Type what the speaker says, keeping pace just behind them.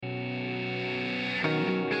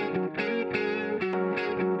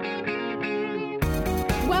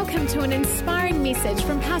Welcome to an inspiring message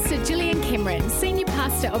from Pastor Gillian Cameron, Senior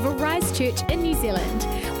Pastor of Arise Church in New Zealand.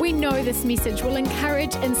 We know this message will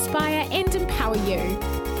encourage, inspire and empower you.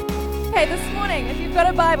 Okay, this morning, if you've got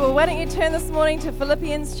a Bible, why don't you turn this morning to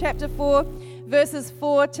Philippians chapter 4, verses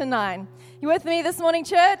 4 to 9. You with me this morning,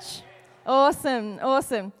 church?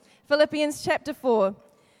 Awesome. Philippians chapter 4.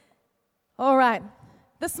 All right.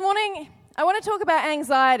 This morning, I want to talk about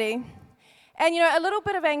anxiety. And a little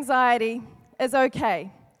bit of anxiety is okay.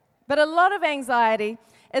 But a lot of anxiety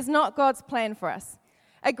is not God's plan for us.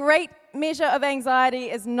 A great measure of anxiety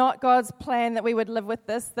is not God's plan that we would live with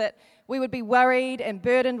this, that we would be worried and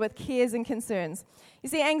burdened with cares and concerns. You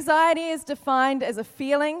see, anxiety is defined as a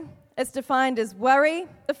feeling, it's defined as worry,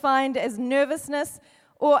 defined as nervousness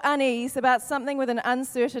or unease about something with an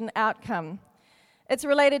uncertain outcome. It's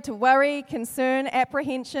related to worry, concern,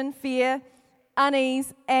 apprehension, fear,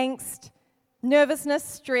 unease, angst, nervousness,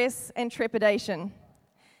 stress, and trepidation.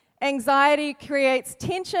 Anxiety creates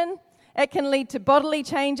tension. It can lead to bodily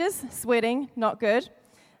changes, sweating, not good.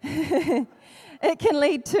 It can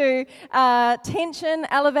lead to tension,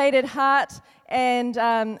 elevated heart, and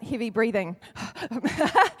heavy breathing.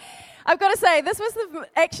 I've got to say, this was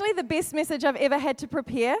actually the best message I've ever had to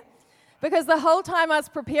prepare, because the whole time I was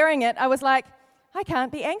preparing it, I was like, I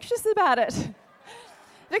can't be anxious about it.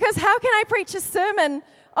 Because how can I preach a sermon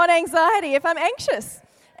on anxiety if I'm anxious?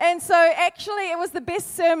 And so actually it was the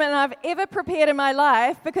best sermon I've ever prepared in my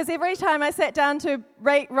life, because every time I sat down to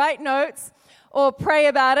write notes or pray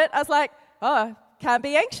about it, I was like, oh, can't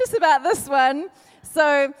be anxious about this one.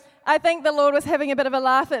 So I think the Lord was having a bit of a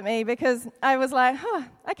laugh at me, because I was like,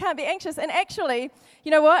 I can't be anxious. And actually,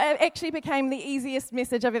 you know what? It actually became the easiest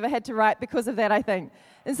message I've ever had to write because of that, I think.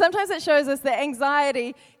 And sometimes it shows us that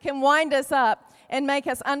anxiety can wind us up and make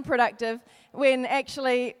us unproductive, when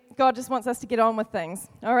actually God just wants us to get on with things.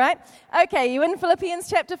 All right? Okay, you in Philippians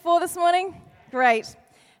chapter 4 this morning? Great.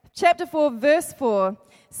 Chapter 4, verse 4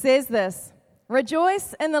 says this: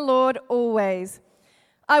 Rejoice in the Lord always.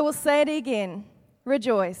 I will say it again,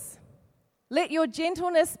 rejoice. Let your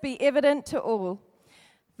gentleness be evident to all.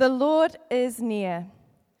 The Lord is near.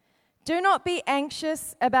 Do not be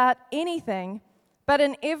anxious about anything, but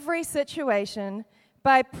in every situation,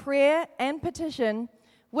 by prayer and petition,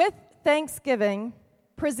 with thanksgiving,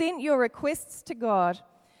 present your requests to God,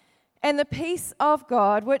 and the peace of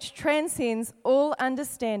God, which transcends all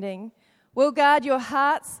understanding, will guard your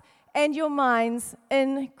hearts and your minds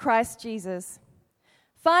in Christ Jesus.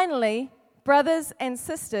 Finally, brothers and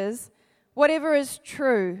sisters, whatever is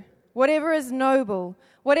true, whatever is noble,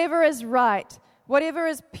 whatever is right, whatever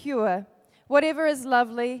is pure, whatever is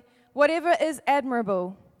lovely, whatever is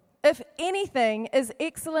admirable, if anything is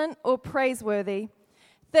excellent or praiseworthy,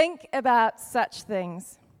 think about such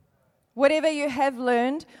things. Whatever you have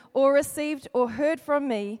learned or received or heard from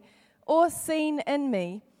me or seen in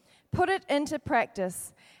me, put it into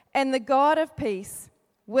practice, and the God of peace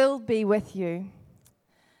will be with you.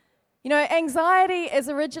 Anxiety is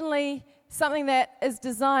originally something that is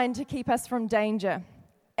designed to keep us from danger.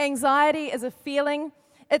 Anxiety is a feeling,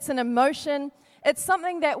 it's an emotion, it's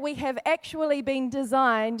something that we have actually been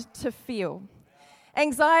designed to feel.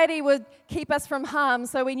 Anxiety would keep us from harm,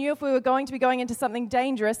 so we knew if we were going to be going into something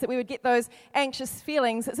dangerous that we would get those anxious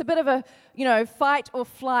feelings. It's a bit of a, fight or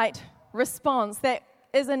flight response that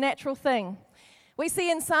is a natural thing. We see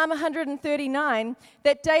in Psalm 139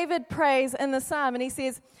 that David prays in the psalm, and he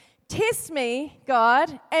says, "Test me,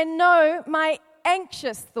 God, and know my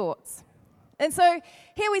anxious thoughts." And so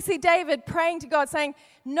here we see David praying to God, saying,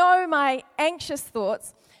 "Know my anxious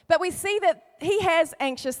thoughts." But we see that he has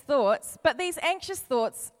anxious thoughts, but these anxious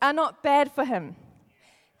thoughts are not bad for him.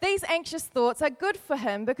 These anxious thoughts are good for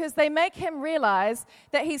him, because they make him realize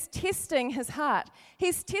that he's testing his heart.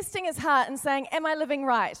 He's testing his heart and saying, am I living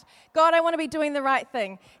right? God, I want to be doing the right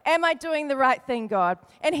thing. Am I doing the right thing, God?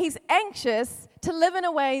 And he's anxious to live in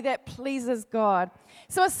a way that pleases God.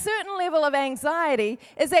 So a certain level of anxiety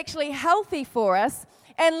is actually healthy for us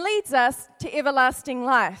and leads us to everlasting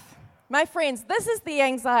life. My friends, this is the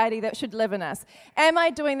anxiety that should live in us. Am I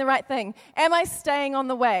doing the right thing? Am I staying on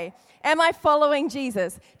the way? Am I following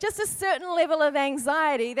Jesus? Just a certain level of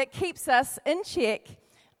anxiety that keeps us in check,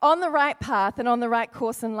 on the right path and on the right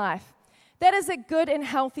course in life. That is a good and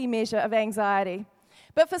healthy measure of anxiety.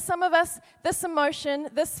 But for some of us, this emotion,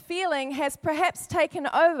 this feeling has perhaps taken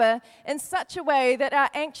over in such a way that our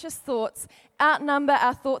anxious thoughts outnumber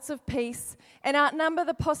our thoughts of peace and outnumber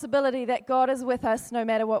the possibility that God is with us no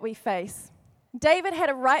matter what we face. David had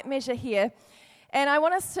a right measure here And I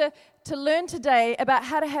want us to learn today about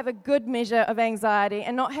how to have a good measure of anxiety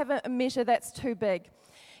and not have a measure that's too big.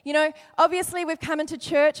 You know, obviously we've come into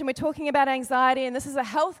church and we're talking about anxiety, and this is a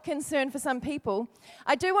health concern for some people.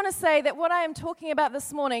 I do want to say that what I am talking about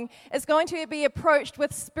this morning is going to be approached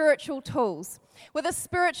with spiritual tools, with a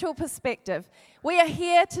spiritual perspective. We are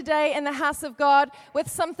here today in the house of God with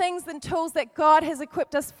some things and tools that God has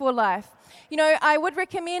equipped us for life. You know, I would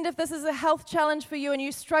recommend, if this is a health challenge for you and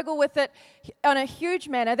you struggle with it on a huge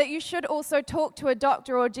manner, that you should also talk to a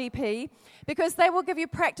doctor or GP, because they will give you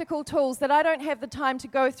practical tools that I don't have the time to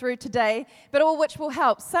go through today, but all which will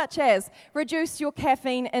help, such as reduce your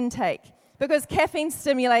caffeine intake, because caffeine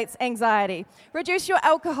stimulates anxiety. Reduce your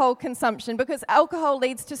alcohol consumption, because alcohol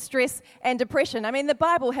leads to stress and depression. I mean, the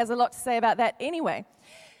Bible has a lot to say about that anyway.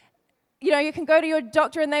 You know, you can go to your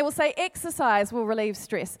doctor and they will say exercise will relieve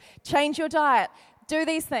stress. Change your diet. Do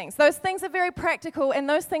these things. Those things are very practical and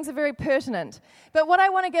those things are very pertinent. But what I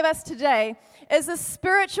want to give us today is the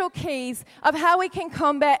spiritual keys of how we can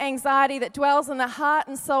combat anxiety that dwells in the heart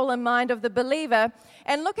and soul and mind of the believer,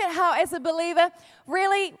 and look at how, as a believer,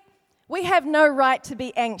 really, we have no right to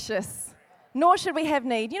be anxious, nor should we have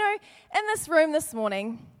need. You know, in this room this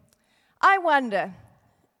morning, I wonder,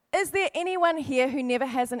 is there anyone here who never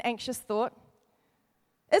has an anxious thought?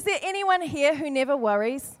 Is there anyone here who never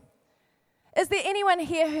worries? Is there anyone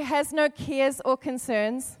here who has no cares or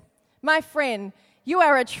concerns? My friend, you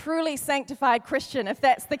are a truly sanctified Christian if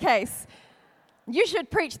that's the case. You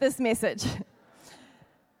should preach this message.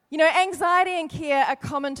 You know, anxiety and care are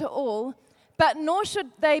common to all, but nor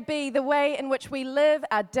should they be the way in which we live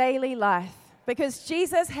our daily life, because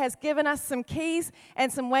Jesus has given us some keys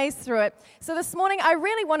and some ways through it. So this morning, I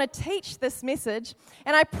really want to teach this message,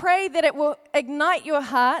 and I pray that it will ignite your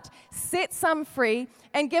heart, set some free,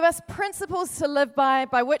 and give us principles to live by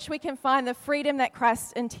which we can find the freedom that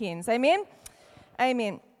Christ intends. Amen?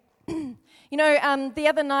 Amen. You know, the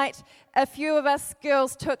other night, a few of us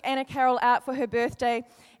girls took Anna Carroll out for her birthday,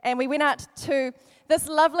 and we went out to this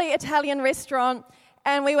lovely Italian restaurant,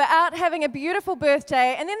 and we were out having a beautiful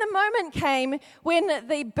birthday, and then the moment came when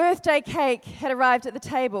the birthday cake had arrived at the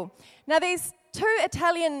table. Now, these two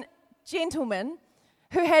Italian gentlemen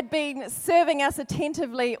who had been serving us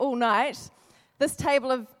attentively all night, this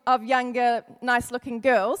table of younger, nice-looking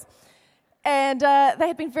girls, and they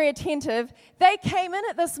had been very attentive. They came in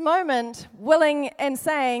at this moment willing and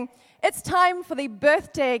saying, "It's time for the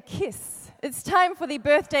birthday kiss. It's time for the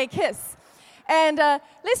birthday kiss." And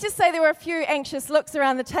let's just say there were a few anxious looks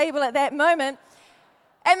around the table at that moment,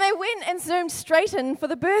 and they went and zoomed straight in for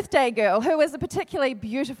the birthday girl, who was a particularly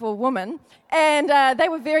beautiful woman, and they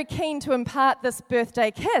were very keen to impart this birthday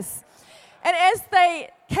kiss. And as they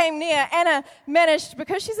came near, Anna managed,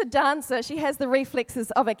 because she's a dancer, she has the reflexes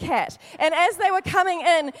of a cat. And as they were coming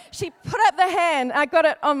in, she put up the hand. I got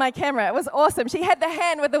it on my camera. It was awesome. She had the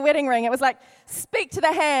hand with the wedding ring. It was like, speak to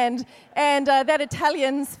the hand. And that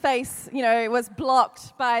Italian's face, you know, was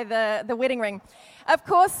blocked by the wedding ring. Of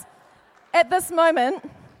course, at this moment,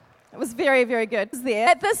 it was very, very good.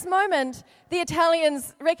 At this moment, the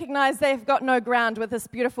Italians recognize they've got no ground with this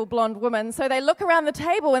beautiful blonde woman, so they look around the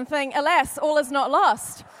table and think, alas, all is not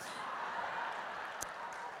lost.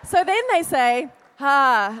 So then they say,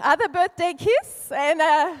 other birthday kiss? And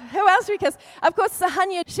who else do we kiss? Of course,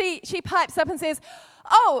 Sahanya, she pipes up and says,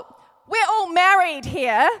 "Oh, we're all married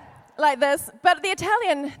here," like this. But the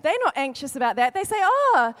Italian, they're not anxious about that. They say,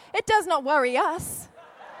 "Oh, it does not worry us."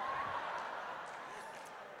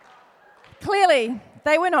 Clearly,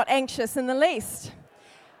 they were not anxious in the least.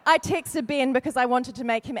 I texted Ben because I wanted to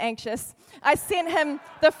make him anxious. I sent him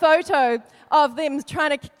the photo of them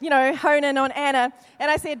trying to, you know, hone in on Anna. And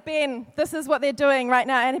I said, "Ben, this is what they're doing right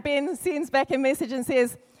now." And Ben sends back a message and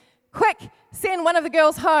says, "Quick, send one of the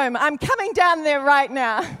girls home. I'm coming down there right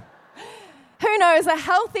now." Who knows, a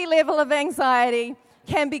healthy level of anxiety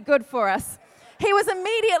can be good for us. He was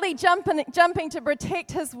immediately jumping to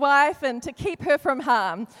protect his wife and to keep her from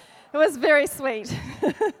harm. It was very sweet.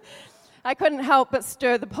 I couldn't help but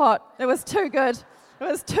stir the pot. It was too good. It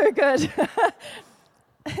was too good.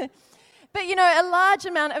 But, you know, a large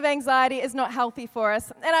amount of anxiety is not healthy for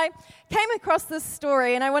us. And I came across this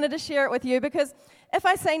story, and I wanted to share it with you because if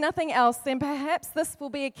I say nothing else, then perhaps this will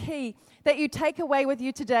be a key that you take away with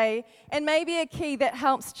you today, and maybe a key that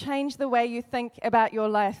helps change the way you think about your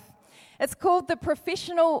life. It's called The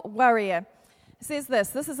Professional Worrier. It says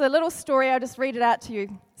this is a little story, I'll just read it out to you.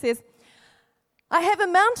 It says, "I have a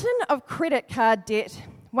mountain of credit card debt,"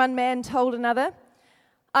 one man told another.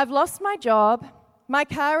 "I've lost my job, my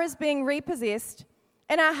car is being repossessed,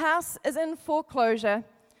 and our house is in foreclosure.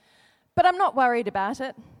 But I'm not worried about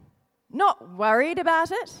it." "Not worried about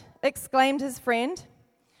it?" exclaimed his friend.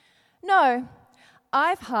 "No,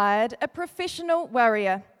 I've hired a professional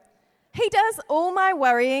worrier. He does all my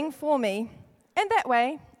worrying for me, and that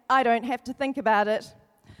way I don't have to think about it."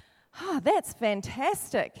 "Oh, that's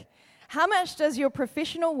fantastic. How much does your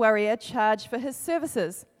professional worrier charge for his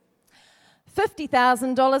services?"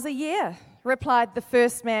 $50,000 a year, replied the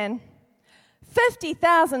first man.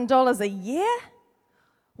 $50,000 a year?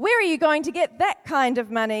 Where are you going to get that kind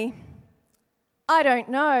of money? "I don't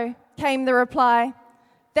know," came the reply.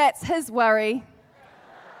 "That's his worry."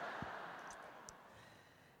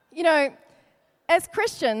 You know, as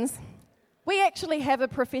Christians, we actually have a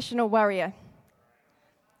professional worrier.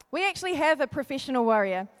 We actually have a professional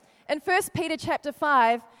worrier. In 1 Peter chapter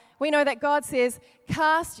 5, we know that God says,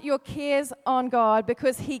 "Cast your cares on God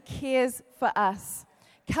because He cares for us."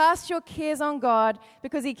 Cast your cares on God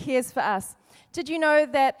because He cares for us. Did you know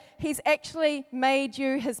that He's actually made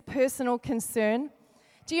you His personal concern?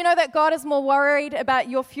 Do you know that God is more worried about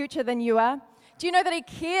your future than you are? Do you know that He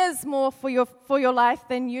cares more for your life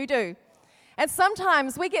than you do? And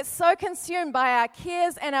sometimes we get so consumed by our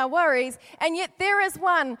cares and our worries, and yet there is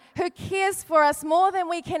one who cares for us more than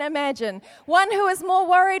we can imagine, one who is more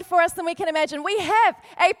worried for us than we can imagine. We have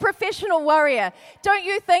a professional worrier. Don't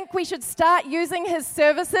you think we should start using his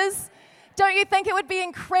services? Don't you think it would be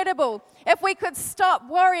incredible if we could stop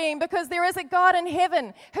worrying, because there is a God in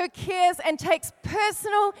heaven who cares and takes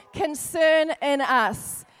personal concern in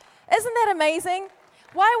us? Isn't that amazing?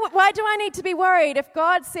 Why do I need to be worried if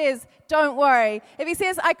God says, "Don't worry"? If He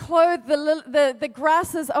says, "I clothe the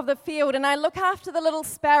grasses of the field and I look after the little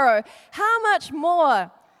sparrow," how much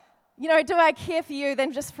more, do I care for you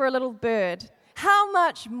than just for a little bird? How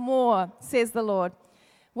much more, says the Lord.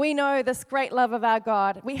 We know this great love of our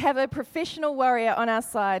God. We have a professional worrier on our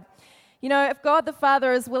side. If God the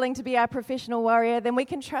Father is willing to be our professional worrier, then we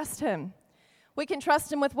can trust Him. We can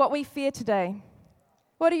trust Him with what we fear today.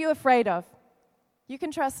 What are you afraid of? You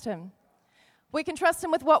can trust Him. We can trust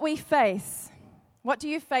Him with what we face. What do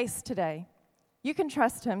you face today? You can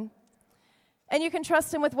trust Him. And you can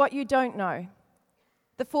trust Him with what you don't know.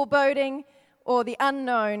 The foreboding or the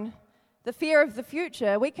unknown, the fear of the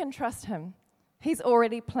future, we can trust Him. He's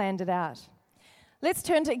already planned it out. Let's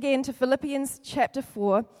turn again to Philippians chapter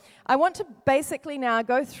 4. I want to basically now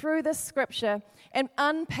go through this scripture and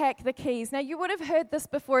unpack the keys. Now, you would have heard this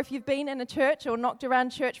before if you've been in a church or knocked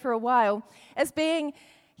around church for a while, as being,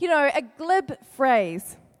 a glib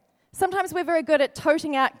phrase. Sometimes we're very good at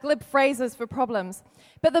toting out glib phrases for problems.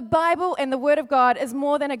 But the Bible and the Word of God is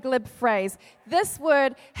more than a glib phrase. This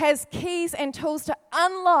Word has keys and tools to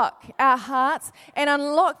unlock our hearts and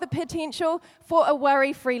unlock the potential for a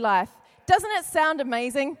worry-free life. Doesn't it sound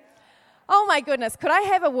amazing? Oh my goodness, could I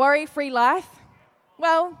have a worry-free life?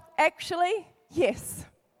 Well, actually, yes.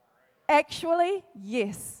 Actually,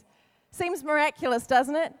 yes. Seems miraculous,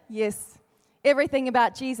 doesn't it? Yes. Everything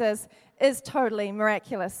about Jesus is totally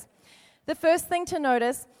miraculous. The first thing to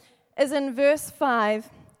notice is in verse 5.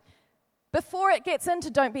 Before it gets into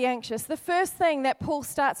don't be anxious, the first thing that Paul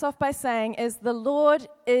starts off by saying is the Lord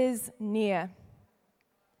is near.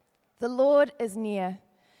 The Lord is near.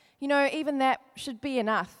 Even that should be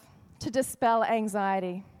enough to dispel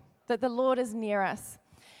anxiety, that the Lord is near us.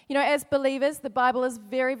 As believers, the Bible is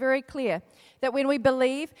very, very clear that when we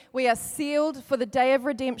believe, we are sealed for the day of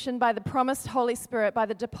redemption by the promised Holy Spirit, by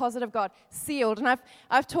the deposit of God. Sealed. And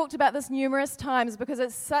I've talked about this numerous times because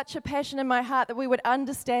it's such a passion in my heart that we would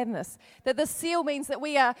understand this, that the seal means that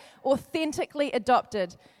we are authentically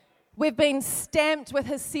adopted. We've been stamped with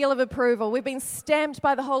His seal of approval. We've been stamped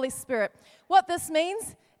by the Holy Spirit. What this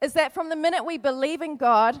means is that from the minute we believe in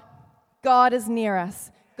God, God is near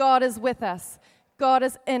us. God is with us. God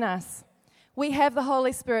is in us. We have the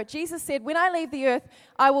Holy Spirit. Jesus said, when I leave the earth,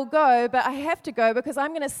 I will go, but I have to go because I'm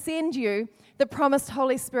going to send you the promised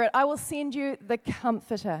Holy Spirit. I will send you the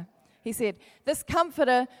Comforter. He said, this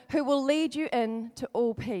Comforter who will lead you into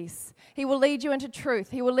all peace. He will lead you into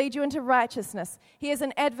truth. He will lead you into righteousness. He is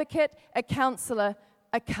an advocate, a counselor,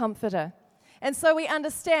 a comforter. And so we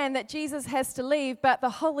understand that Jesus has to leave, but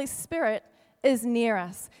the Holy Spirit is near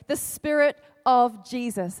us. The Spirit of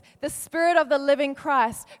Jesus, the Spirit of the living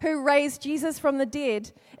Christ who raised Jesus from the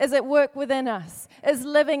dead is at work within us, is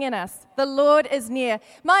living in us. The Lord is near.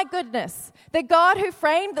 My goodness, the God who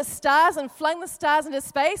framed the stars and flung the stars into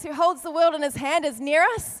space, who holds the world in His hand, is near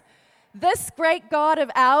us. This great God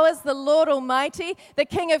of ours, the Lord Almighty, the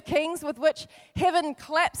King of Kings, with which heaven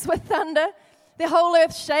claps with thunder, the whole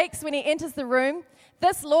earth shakes when He enters the room.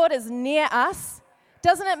 This Lord is near us.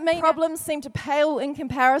 Doesn't it mean problems seem to pale in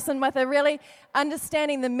comparison with a really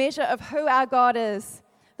understanding the measure of who our God is?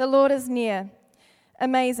 The Lord is near.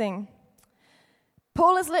 Amazing.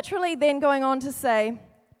 Paul is literally then going on to say,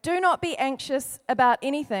 do not be anxious about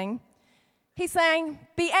anything. He's saying,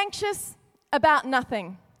 be anxious about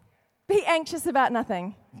nothing. Be anxious about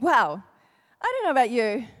nothing. Wow. I don't know about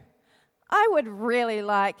you. I would really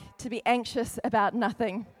like to be anxious about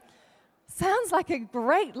nothing. Sounds like a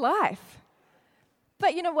great life.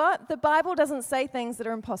 But you know what? The Bible doesn't say things that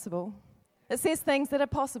are impossible. It says things that are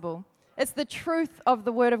possible. It's the truth of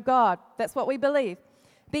the Word of God. That's what we believe.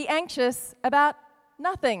 Be anxious about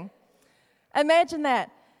nothing. Imagine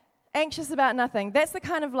that. Anxious about nothing. That's the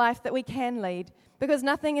kind of life that we can lead because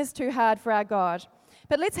nothing is too hard for our God.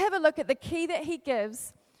 But let's have a look at the key that He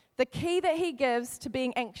gives to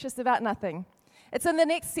being anxious about nothing. It's in the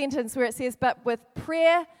next sentence where it says, but with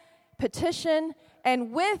prayer, petition,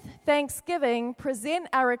 and with thanksgiving, present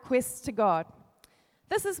our requests to God.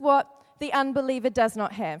 This is what the unbeliever does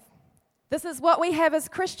not have. This is what we have as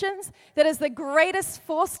Christians that is the greatest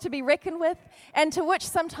force to be reckoned with and to which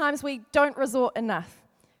sometimes we don't resort enough.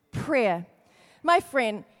 Prayer. My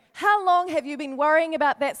friend, how long have you been worrying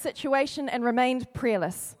about that situation and remained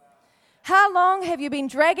prayerless? How long have you been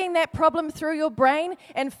dragging that problem through your brain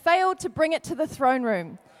and failed to bring it to the throne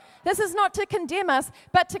room? This is not to condemn us,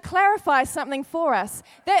 but to clarify something for us.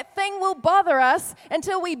 That thing will bother us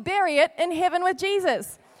until we bury it in heaven with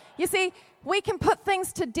Jesus. You see, we can put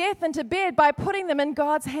things to death and to bed by putting them in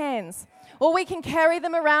God's hands. Or we can carry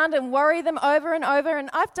them around and worry them over and over, and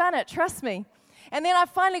I've done it, trust me. And then I've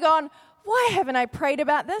finally gone, why haven't I prayed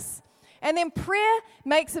about this? And then prayer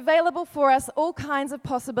makes available for us all kinds of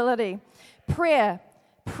possibility. Prayer,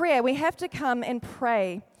 we have to come and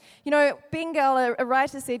pray. You know, Bengal, a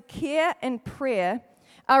writer, said, care and prayer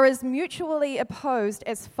are as mutually opposed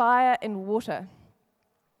as fire and water.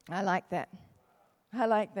 I like that.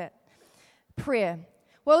 Prayer.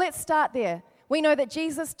 Well, let's start there. We know that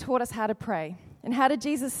Jesus taught us how to pray. And how did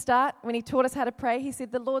Jesus start when He taught us how to pray? He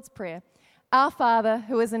said the Lord's Prayer. Our Father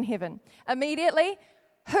who is in heaven. Immediately,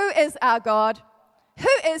 who is our God? Who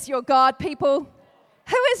is your God, people?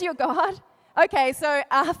 Who is your God? Okay, so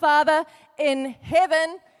our Father in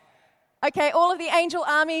heaven. Okay, all of the angel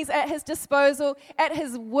armies at His disposal. At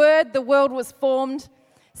His word, the world was formed.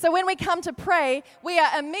 So when we come to pray, we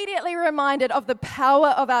are immediately reminded of the power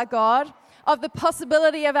of our God, of the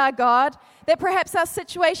possibility of our God, that perhaps our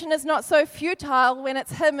situation is not so futile when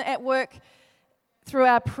it's Him at work through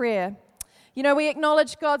our prayer. You know, we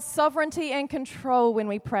acknowledge God's sovereignty and control when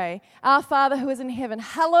we pray. Our Father who is in heaven,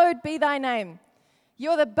 hallowed be thy name.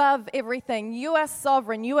 You're above everything. You are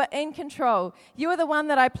sovereign. You are in control. You are the one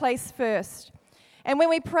that I place first. And when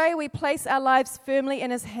we pray, we place our lives firmly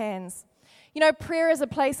in His hands. You know, prayer is a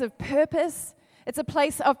place of purpose. It's a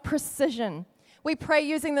place of precision. We pray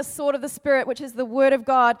using the sword of the Spirit, which is the Word of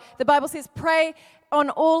God. The Bible says pray on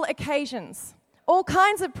all occasions. All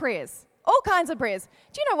kinds of prayers. All kinds of prayers.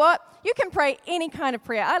 Do you know what? You can pray any kind of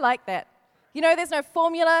prayer. I like that. You know, there's no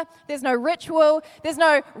formula. There's no ritual. There's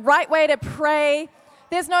no right way to pray.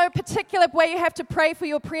 There's no particular way you have to pray for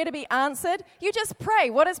your prayer to be answered. You just pray.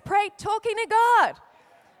 What is pray? Talking to God.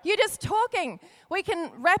 You're just talking. We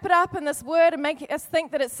can wrap it up in this word and make us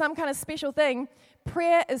think that it's some kind of special thing.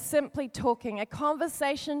 Prayer is simply talking, a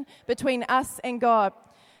conversation between us and God.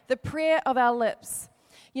 The prayer of our lips.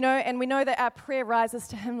 You know, and we know that our prayer rises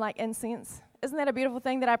to Him like incense. Isn't that a beautiful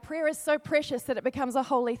thing? That our prayer is so precious that it becomes a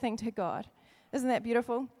holy thing to God. Isn't that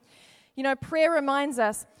beautiful? You know, prayer reminds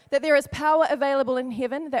us that there is power available in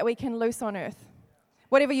heaven that we can loose on earth.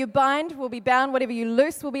 Whatever you bind will be bound. Whatever you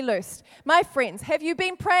loose will be loosed. My friends, have you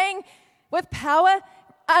been praying with power,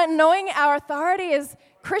 knowing our authority as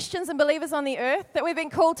Christians and believers on the earth, that we've been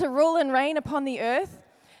called to rule and reign upon the earth,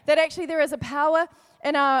 that actually there is a power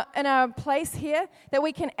in our place here, that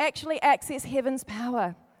we can actually access heaven's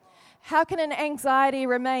power? How can an anxiety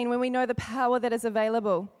remain when we know the power that is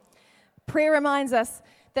available? Prayer reminds us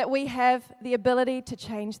that we have the ability to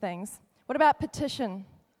change things. What about petition?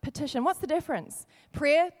 Petition, what's the difference?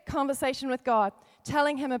 Prayer, conversation with God,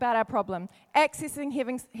 telling Him about our problem, accessing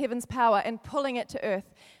heaven's power and pulling it to earth.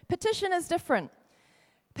 Petition is different.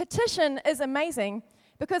 Petition is amazing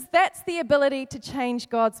because that's the ability to change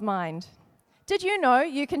God's mind. Did you know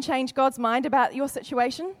you can change God's mind about your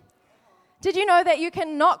situation? Did you know that you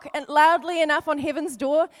can knock loudly enough on heaven's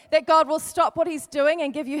door that God will stop what He's doing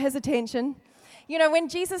and give you His attention? You know, when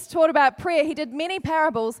Jesus taught about prayer, He did many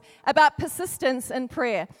parables about persistence in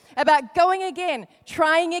prayer, about going again,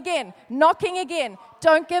 trying again, knocking again,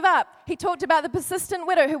 don't give up. He talked about the persistent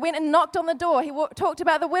widow who went and knocked on the door. He talked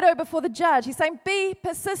about the widow before the judge. He's saying, be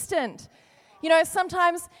persistent. You know,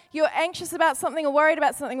 sometimes you're anxious about something or worried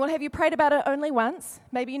about something. Well, have you prayed about it only once?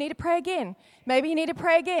 Maybe you need to pray again. Maybe you need to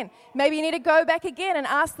pray again. Maybe you need to go back again and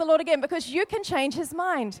ask the Lord again, because you can change his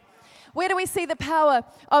mind. Where do we see the power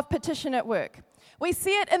of petition at work? We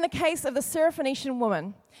see it in the case of the Syrophoenician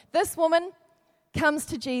woman. This woman comes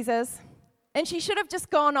to Jesus, and she should have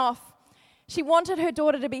just gone off. She wanted her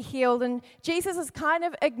daughter to be healed, and Jesus is kind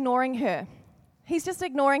of ignoring her. He's just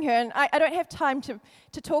ignoring her, and I don't have time to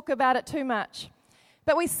talk about it too much.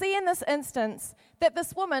 But we see in this instance that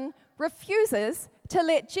this woman refuses to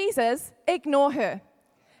let Jesus ignore her.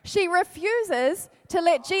 She refuses to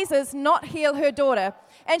let Jesus not heal her daughter.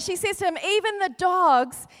 And she says to him, even the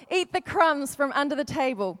dogs eat the crumbs from under the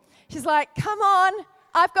table. She's like, come on,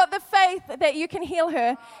 I've got the faith that you can heal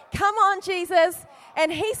her. Come on, Jesus.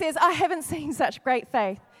 And he says, I haven't seen such great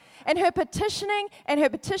faith. And her petitioning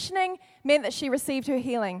meant that she received her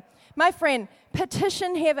healing. My friend,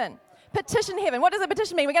 petition heaven. Petition heaven. What does a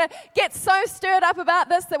petition mean? We're going to get so stirred up about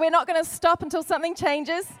this that we're not going to stop until something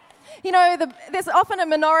changes. You know, there's often a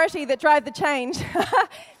minority that drive the change.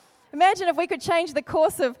 Imagine if we could change the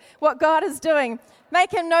course of what God is doing.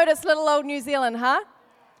 Make him notice little old New Zealand, huh?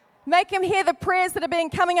 Make him hear the prayers that are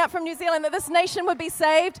coming up from New Zealand, that this nation would be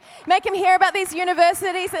saved. Make him hear about these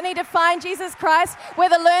universities that need to find Jesus Christ, where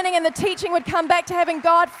the learning and the teaching would come back to having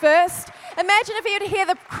God first. Imagine if he would hear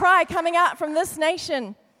the cry coming out from this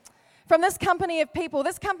nation, from this company of people,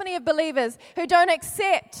 this company of believers who don't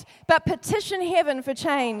accept but petition heaven for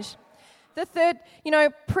change. The third,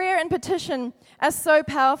 prayer and petition are so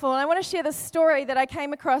powerful. And I want to share this story that I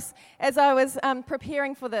came across as I was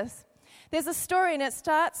preparing for this. There's a story, and it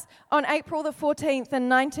starts on April the 14th in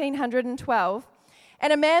 1912.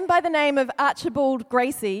 And a man by the name of Archibald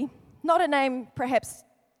Gracie, not a name perhaps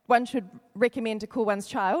one should recommend to call one's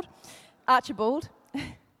child, Archibald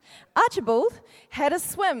had a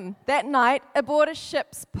swim that night aboard a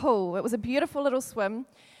ship's pool. It was a beautiful little swim,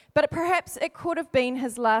 but perhaps it could have been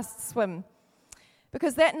his last swim.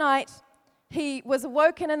 Because that night, he was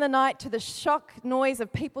awoken in the night to the shock noise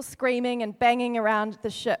of people screaming and banging around the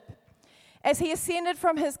ship. As he ascended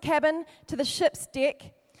from his cabin to the ship's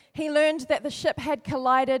deck, he learned that the ship had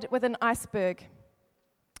collided with an iceberg.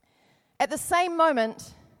 At the same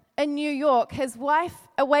moment, in New York, his wife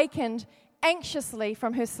awakened anxiously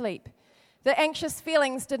from her sleep. The anxious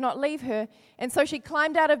feelings did not leave her, and so she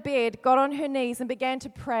climbed out of bed, got on her knees, and began to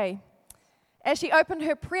pray. As she opened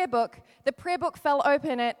her prayer book, the prayer book fell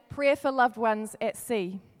open at Prayer for Loved Ones at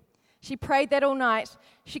Sea. She prayed that all night.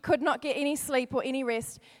 She could not get any sleep or any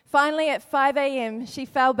rest. Finally, at 5 a.m., she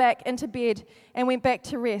fell back into bed and went back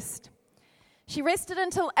to rest. She rested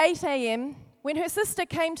until 8 a.m., when her sister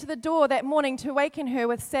came to the door that morning to waken her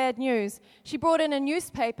with sad news. She brought in a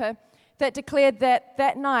newspaper that declared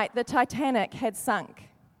that night the Titanic had sunk.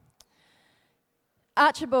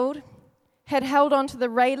 Archibald had held on to the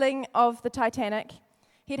railing of the Titanic.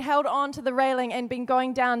 He'd held on to the railing and been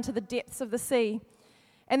going down to the depths of the sea.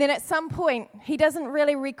 And then at some point, he doesn't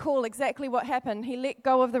really recall exactly what happened. He let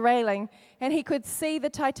go of the railing, and he could see the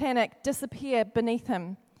Titanic disappear beneath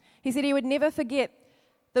him. He said he would never forget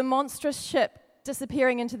the monstrous ship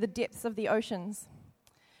disappearing into the depths of the oceans.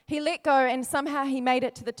 He let go, and somehow he made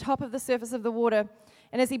it to the top of the surface of the water.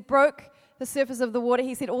 And as he broke the surface of the water,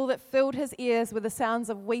 he said all that filled his ears were the sounds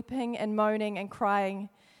of weeping and moaning and crying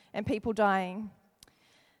and people dying.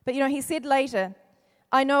 But he said later,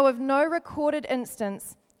 I know of no recorded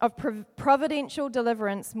instance of providential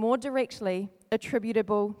deliverance more directly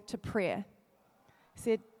attributable to prayer. He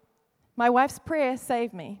said, my wife's prayer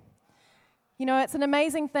saved me. It's an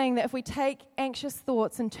amazing thing that if we take anxious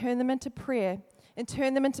thoughts and turn them into prayer and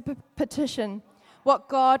turn them into petition, what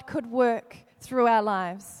God could work through our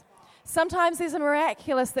lives. Sometimes there's a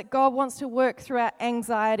miraculous that God wants to work through our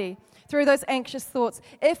anxiety, through those anxious thoughts,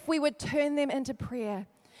 if we would turn them into prayer.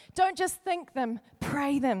 Don't just think them,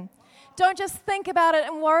 pray them. Don't just think about it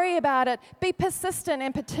and worry about it. Be persistent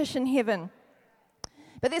and petition heaven.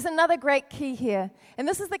 But there's another great key here. And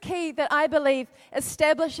this is the key that I believe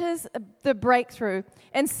establishes the breakthrough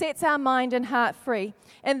and sets our mind and heart free.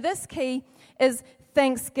 And this key is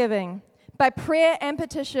thanksgiving. By prayer and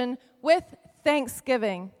petition with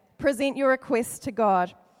thanksgiving, present your requests to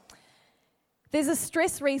God. There's a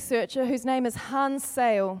stress researcher whose name is Hans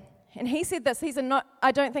Sale. And he said this,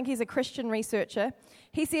 I don't think he's a Christian researcher.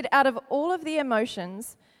 He said, out of all of the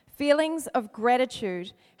emotions, feelings of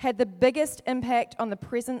gratitude had the biggest impact on the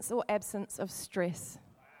presence or absence of stress.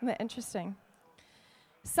 Isn't that interesting?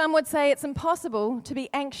 Some would say it's impossible to be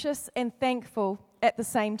anxious and thankful at the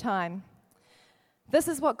same time. This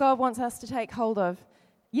is what God wants us to take hold of.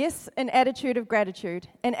 Yes, an attitude of gratitude,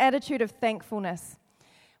 an attitude of thankfulness.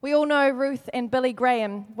 We all know Ruth and Billy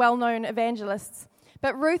Graham, well-known evangelists.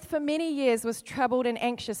 But Ruth, for many years, was troubled and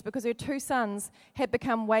anxious because her 2 sons had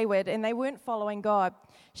become wayward and they weren't following God.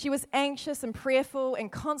 She was anxious and prayerful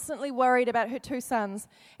and constantly worried about her 2 sons.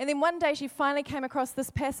 And then one day she finally came across this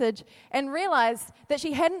passage and realized that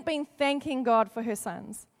she hadn't been thanking God for her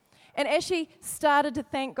sons. And as she started to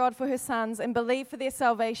thank God for her sons and believe for their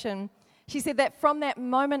salvation, she said that from that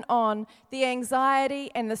moment on, the anxiety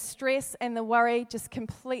and the stress and the worry just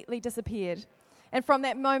completely disappeared. And from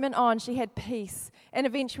that moment on, she had peace. And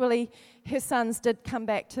eventually, her sons did come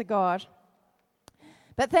back to God.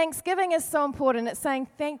 But thanksgiving is so important. It's saying,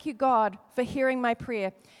 thank you, God, for hearing my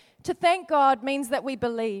prayer. To thank God means that we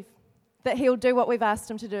believe that He'll do what we've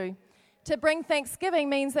asked Him to do. To bring thanksgiving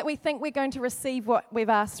means that we think we're going to receive what we've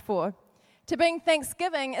asked for. To bring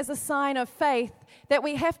thanksgiving is a sign of faith that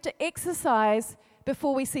we have to exercise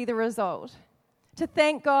before we see the result. To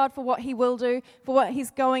thank God for what He will do, for what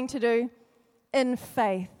He's going to do, in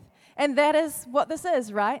faith. And that is what this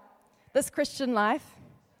is, right? This Christian life.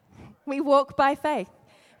 We walk by faith.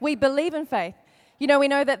 We believe in faith. You know, we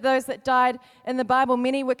know that those that died in the Bible,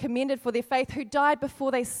 many were commended for their faith who died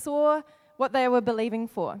before they saw what they were believing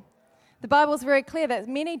for. The Bible is very clear that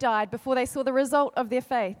many died before they saw the result of their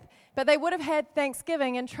faith. But they would have had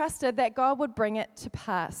thanksgiving and trusted that God would bring it to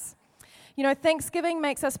pass. You know, thanksgiving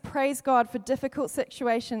makes us praise God for difficult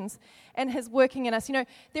situations and His working in us. You know,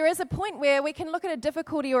 there is a point where we can look at a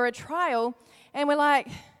difficulty or a trial and we're like,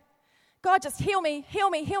 God, just heal me, heal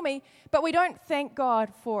me, heal me. But we don't thank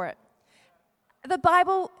God for it. The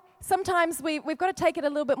Bible, sometimes we've got to take it a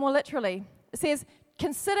little bit more literally. It says,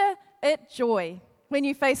 consider it joy when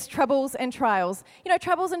you face troubles and trials. You know,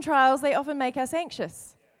 troubles and trials, they often make us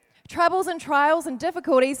anxious. Troubles and trials and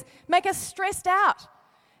difficulties make us stressed out.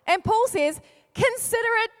 And Paul says, consider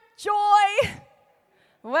it joy.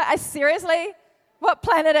 What, seriously? What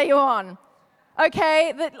planet are you on?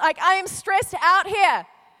 Okay, I am stressed out here.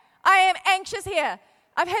 I am anxious here.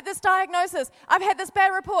 I've had this diagnosis. I've had this bad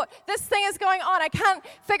report. This thing is going on. I can't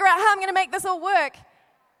figure out how I'm going to make this all work.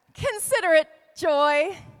 Consider it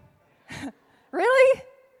joy. Really?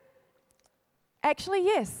 Actually,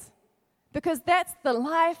 yes. Because that's the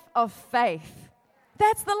life of faith.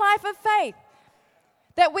 That's the life of faith.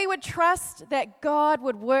 That we would trust that God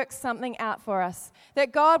would work something out for us.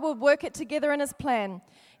 That God would work it together in His plan.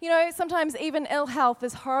 You know, sometimes even ill health,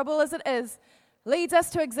 as horrible as it is, leads us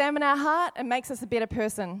to examine our heart and makes us a better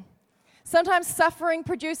person. Sometimes suffering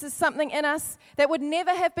produces something in us that would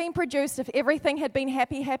never have been produced if everything had been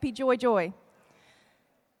happy, happy, joy, joy.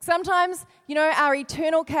 Sometimes, you know, our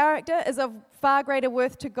eternal character is of far greater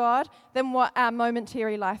worth to God than what our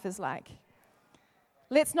momentary life is like.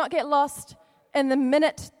 Let's not get lost in the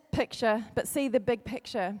minute picture, but see the big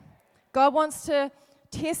picture. God wants to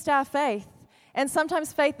test our faith. And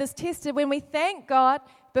sometimes faith is tested when we thank God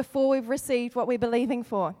before we've received what we're believing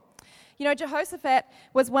for. You know, Jehoshaphat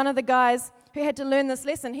was one of the guys who had to learn this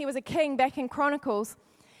lesson. He was a king back in Chronicles.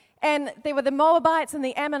 And there were the Moabites and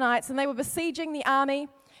the Ammonites, and they were besieging the army.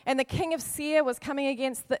 And the king of Seir was coming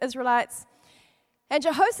against the Israelites. And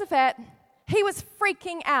Jehoshaphat, he was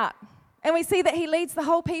freaking out. And we see that he leads the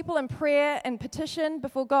whole people in prayer and petition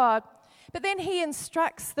before God. But then he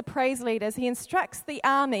instructs the praise leaders. He instructs the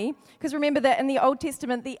army. Because remember that in the Old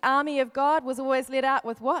Testament, the army of God was always led out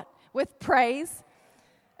with what? With praise.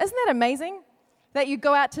 Isn't that amazing? That you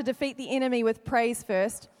go out to defeat the enemy with praise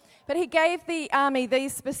first. But he gave the army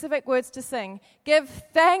these specific words to sing. Give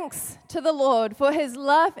thanks to the Lord, for His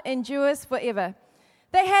love endures forever.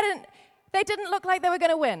 They didn't look like they were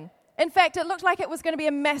going to win. In fact, it looked like it was going to be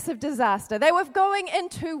a massive disaster. They were going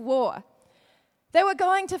into war. They were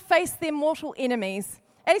going to face their mortal enemies.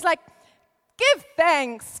 And he's like, give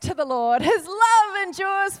thanks to the Lord. His love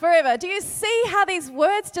endures forever. Do you see how these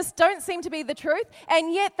words just don't seem to be the truth?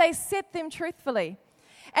 And yet they said them truthfully.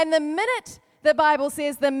 And the Bible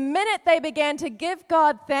says, the minute they began to give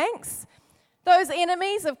God thanks, those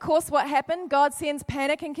enemies, of course, what happened? God sends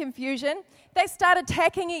panic and confusion. They start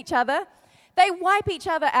attacking each other. They wipe each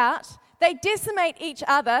other out. They decimate each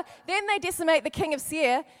other. Then they decimate the king of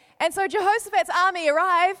Seir. And so Jehoshaphat's army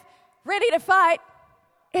arrive, ready to fight.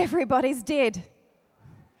 Everybody's dead.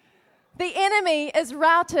 The enemy is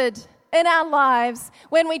routed in our lives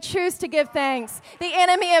when we choose to give thanks. The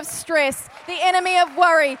enemy of stress, the enemy of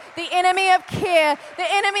worry, the enemy of care, the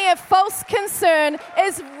enemy of false concern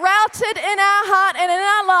is routed in our heart and in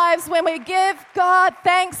our lives when we give God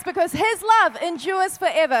thanks, because His love endures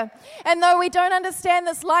forever. And though we don't understand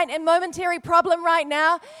this light and momentary problem right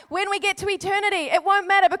now, when we get to eternity, it won't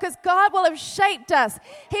matter, because God will have shaped us.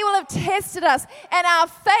 He will have tested us, and our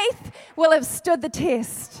faith will have stood the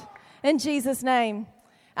test. In Jesus' name.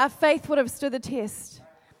 our faith would have stood the test.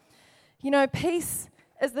 You know, peace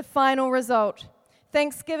is the final result.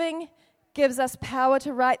 Thanksgiving gives us power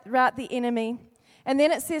to rout the enemy. And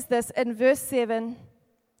then it says this in verse 7,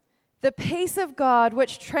 the peace of God,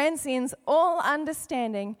 which transcends all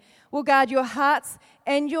understanding, will guard your hearts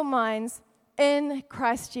and your minds in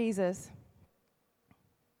Christ Jesus.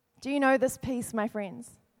 Do you know this peace, my friends?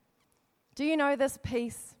 Do you know this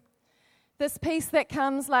peace? This peace that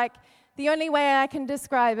comes like, the only way I can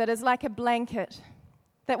describe it is like a blanket.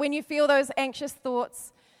 That when you feel those anxious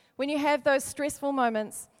thoughts, when you have those stressful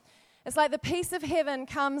moments, it's like the peace of heaven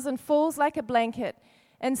comes and falls like a blanket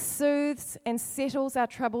and soothes and settles our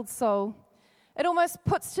troubled soul. It almost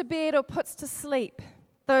puts to bed or puts to sleep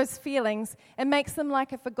those feelings and makes them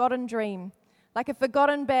like a forgotten dream, like a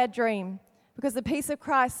forgotten bad dream, because the peace of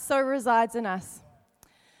Christ so resides in us.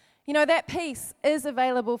 You know, that peace is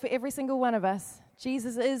available for every single one of us.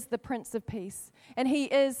 Jesus is the Prince of Peace, and He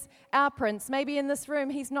is our Prince. Maybe in this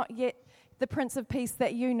room, He's not yet the Prince of Peace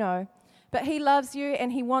that you know, but He loves you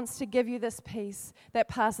and He wants to give you this peace that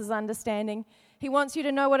passes understanding. He wants you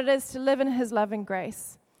to know what it is to live in His love and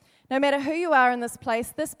grace. No matter who you are in this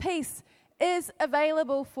place, this peace is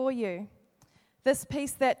available for you. This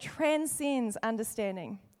peace that transcends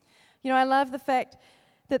understanding. You know, I love the fact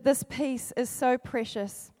that this peace is so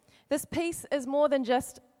precious. This peace is more than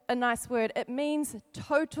just a nice word. It means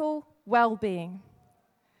total well-being.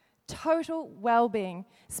 Total well-being.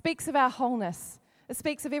 Speaks of our wholeness. It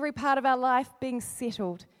speaks of every part of our life being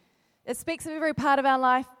settled. It speaks of every part of our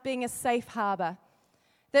life being a safe harbor.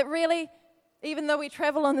 That really, even though we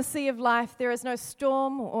travel on the sea of life, there is no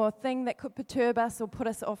storm or thing that could perturb us or put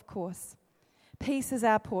us off course. Peace is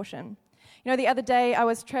our portion. You know, the other day I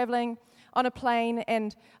was traveling on a plane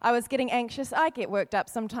and I was getting anxious. I get worked up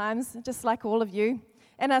sometimes, just like all of you.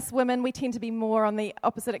 And us women, we tend to be more on the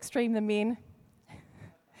opposite extreme than men.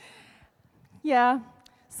 Yeah,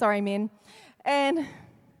 sorry men. And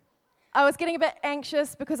I was getting a bit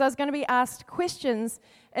anxious because I was going to be asked questions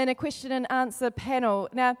in a question and answer panel.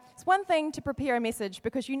 Now, it's one thing to prepare a message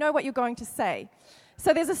because you know what you're going to say.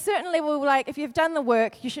 So there's a certain level, like if you've done the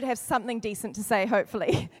work, you should have something decent to say,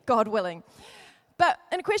 hopefully, God willing. But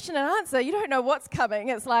in a question and answer, you don't know what's coming.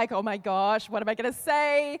 It's like, oh my gosh, what am I going to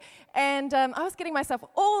say? And I was getting myself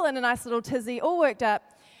all in a nice little tizzy, all worked up.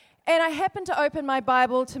 And I happened to open my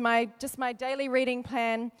Bible to my daily reading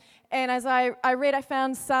plan. And as I read, I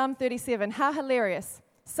found Psalm 37. How hilarious.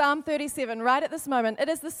 Psalm 37, right at this moment. It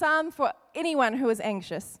is the psalm for anyone who is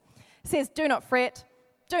anxious. It says, do not fret,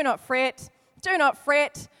 do not fret, do not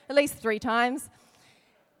fret, at least 3 times.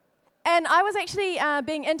 And I was actually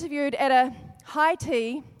being interviewed at a high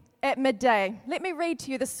tea at midday. Let me read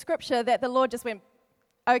to you the scripture that the Lord just went,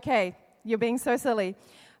 okay, you're being so silly.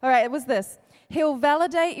 All right, it was this. He'll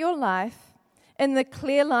validate your life in the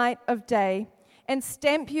clear light of day and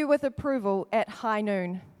stamp you with approval at high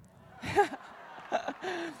noon.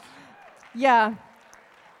 Yeah,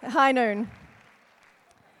 high noon.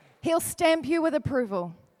 He'll stamp you with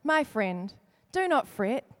approval. My friend, do not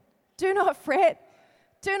fret, do not fret,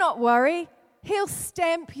 do not worry. He'll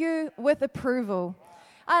stamp you with approval.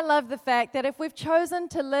 I love the fact that if we've chosen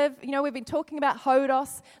to live, you know, we've been talking about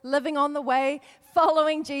hodos, living on the way,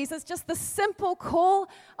 following Jesus, just the simple call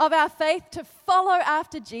of our faith to follow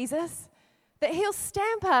after Jesus, that He'll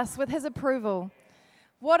stamp us with His approval.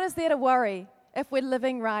 What is there to worry if we're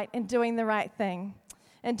living right and doing the right thing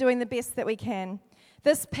and doing the best that we can?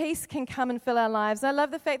 This peace can come and fill our lives. I love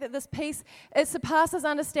the fact that this peace, it surpasses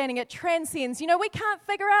understanding. It transcends. You know, we can't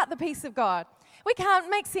figure out the peace of God. We can't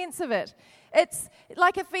make sense of it. It's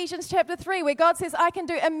like Ephesians chapter 3, where God says, I can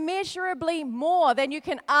do immeasurably more than you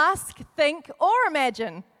can ask, think, or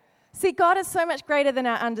imagine. See, God is so much greater than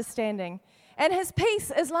our understanding. And His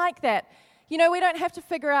peace is like that. You know, we don't have to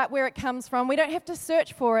figure out where it comes from. We don't have to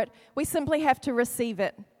search for it. We simply have to receive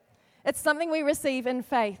it. It's something we receive in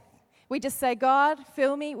faith. We just say, God,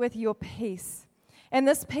 fill me with your peace. And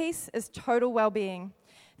this peace is total well-being.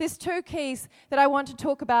 There's 2 keys that I want to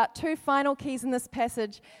talk about, 2 final keys in this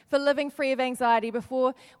passage for living free of anxiety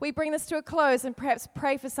before we bring this to a close and perhaps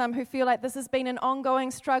pray for some who feel like this has been an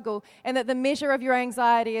ongoing struggle and that the measure of your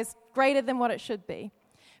anxiety is greater than what it should be.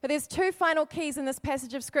 But there's 2 final keys in this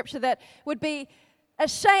passage of Scripture that would be a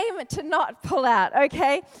shame to not pull out,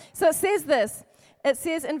 okay? So it says this. It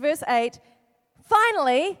says in verse 8,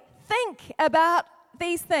 finally, think about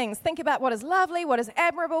these things. Think about what is lovely, what is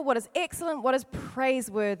admirable, what is excellent, what is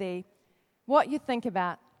praiseworthy. What you think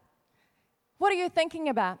about. What are you thinking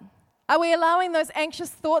about? Are we allowing those anxious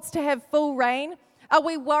thoughts to have full reign? Are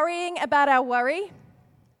we worrying about our worry?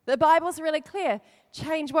 The Bible's really clear.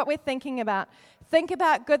 Change what we're thinking about. Think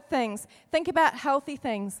about good things. Think about healthy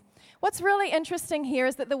things. What's really interesting here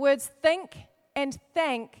is that the words think and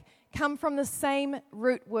thank come from the same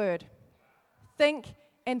root word. Think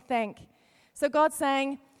and thank. So God's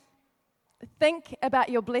saying, think about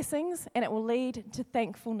your blessings and it will lead to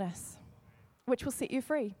thankfulness, which will set you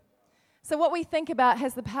free. So what we think about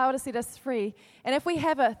has the power to set us free. And if we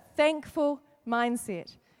have a thankful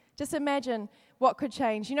mindset, just imagine what could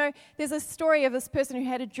change. You know, there's a story of this person who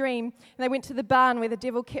had a dream, and they went to the barn where the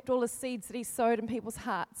devil kept all the seeds that he sowed in people's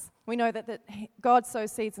hearts. We know that God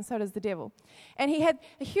sows seeds, and so does the devil. And he had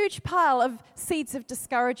a huge pile of seeds of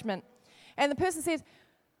discouragement. And the person said,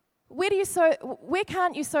 where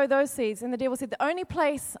can't you sow those seeds? And the devil said, the only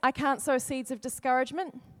place I can't sow seeds of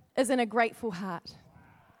discouragement is in a grateful heart.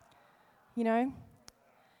 You know,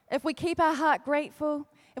 if we keep our heart grateful,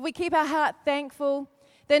 if we keep our heart thankful,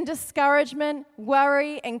 then discouragement,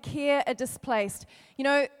 worry, and care are displaced. You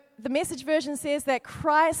know, the Message version says that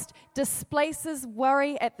Christ displaces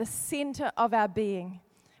worry at the center of our being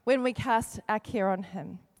when we cast our care on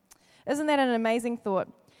Him. Isn't that an amazing thought?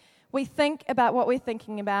 We think about what we're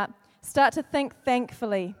thinking about. Start to think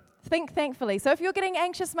thankfully. Think thankfully. So if you're getting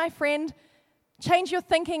anxious, my friend, change your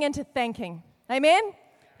thinking into thanking. Amen?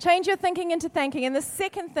 Change your thinking into thanking. And the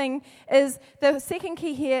second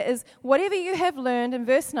key here is whatever you have learned in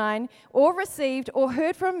verse 9, or received, or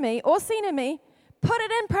heard from me, or seen in me, put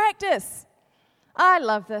it in practice. I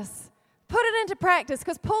love this. Put it into practice,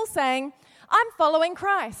 because Paul's saying, I'm following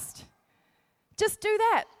Christ. Just do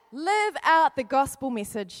that. Live out the gospel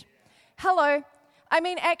message. Hello. I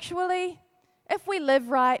mean, actually, if we live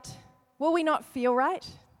right, will we not feel right?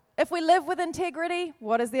 If we live with integrity,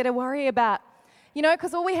 what is there to worry about? You know,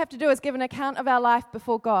 because all we have to do is give an account of our life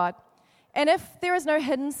before God. And if there is no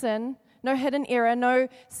hidden sin, no hidden error, no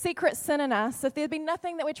secret sin in us, if there'd be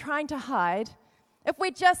nothing that we're trying to hide, if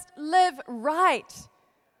we just live right,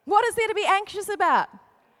 what is there to be anxious about?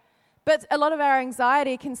 But a lot of our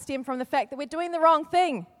anxiety can stem from the fact that we're doing the wrong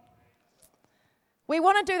thing. We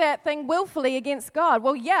want to do that thing willfully against God.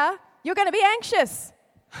 Well, yeah, you're going to be anxious.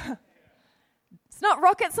 It's not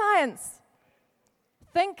rocket science.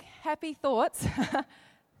 Think happy thoughts,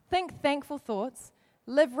 think thankful thoughts,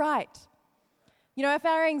 live right. You know, if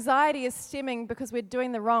our anxiety is stemming because we're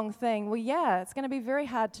doing the wrong thing, well, yeah, it's going to be very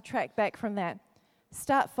hard to track back from that.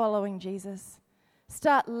 Start following Jesus.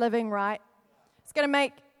 Start living right. It's going to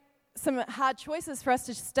make some hard choices for us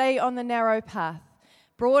to stay on the narrow path.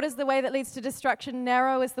 Broad is the way that leads to destruction,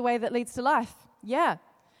 narrow is the way that leads to life. Yeah,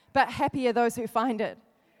 but happy are those who find it.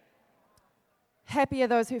 Happy are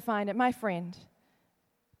those who find it. My friend,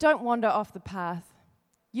 don't wander off the path.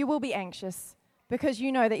 You will be anxious because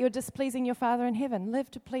you know that you're displeasing your Father in heaven. Live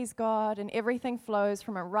to please God, and everything flows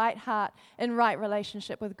from a right heart and right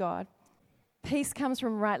relationship with God. Peace comes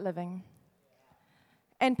from right living.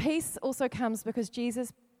 And peace also comes because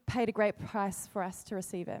Jesus paid a great price for us to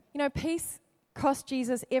receive it. You know, peace cost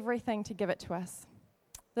Jesus everything to give it to us.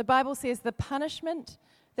 The Bible says the punishment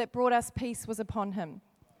that brought us peace was upon Him.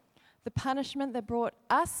 The punishment that brought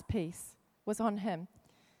us peace was on Him.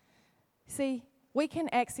 See, we can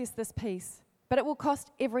access this peace, but it will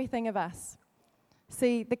cost everything of us.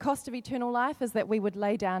 See, the cost of eternal life is that we would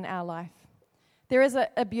lay down our life. There is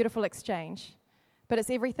a beautiful exchange, but it's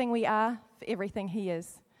everything we are for everything He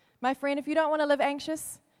is. My friend, if you don't want to live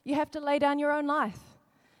anxious, you have to lay down your own life.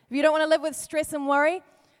 If you don't want to live with stress and worry,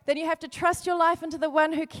 then you have to trust your life into the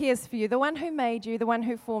one who cares for you, the one who made you, the one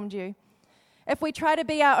who formed you. If we try to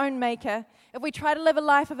be our own maker, if we try to live a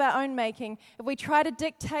life of our own making, if we try to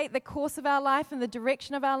dictate the course of our life and the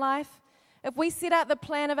direction of our life, if we set out the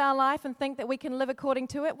plan of our life and think that we can live according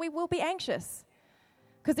to it, we will be anxious.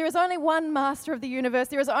 Because there is only one master of the universe,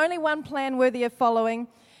 there is only one plan worthy of following,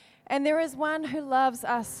 and there is one who loves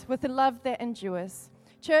us with a love that endures.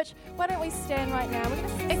 Church, why don't we stand right now?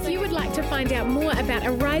 If you would like to find out more about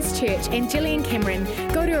Arise Church and Gillian Cameron,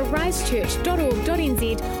 go to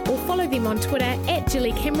arisechurch.org.nz or follow them on Twitter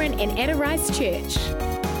 @GillyCameron and @Arise Church.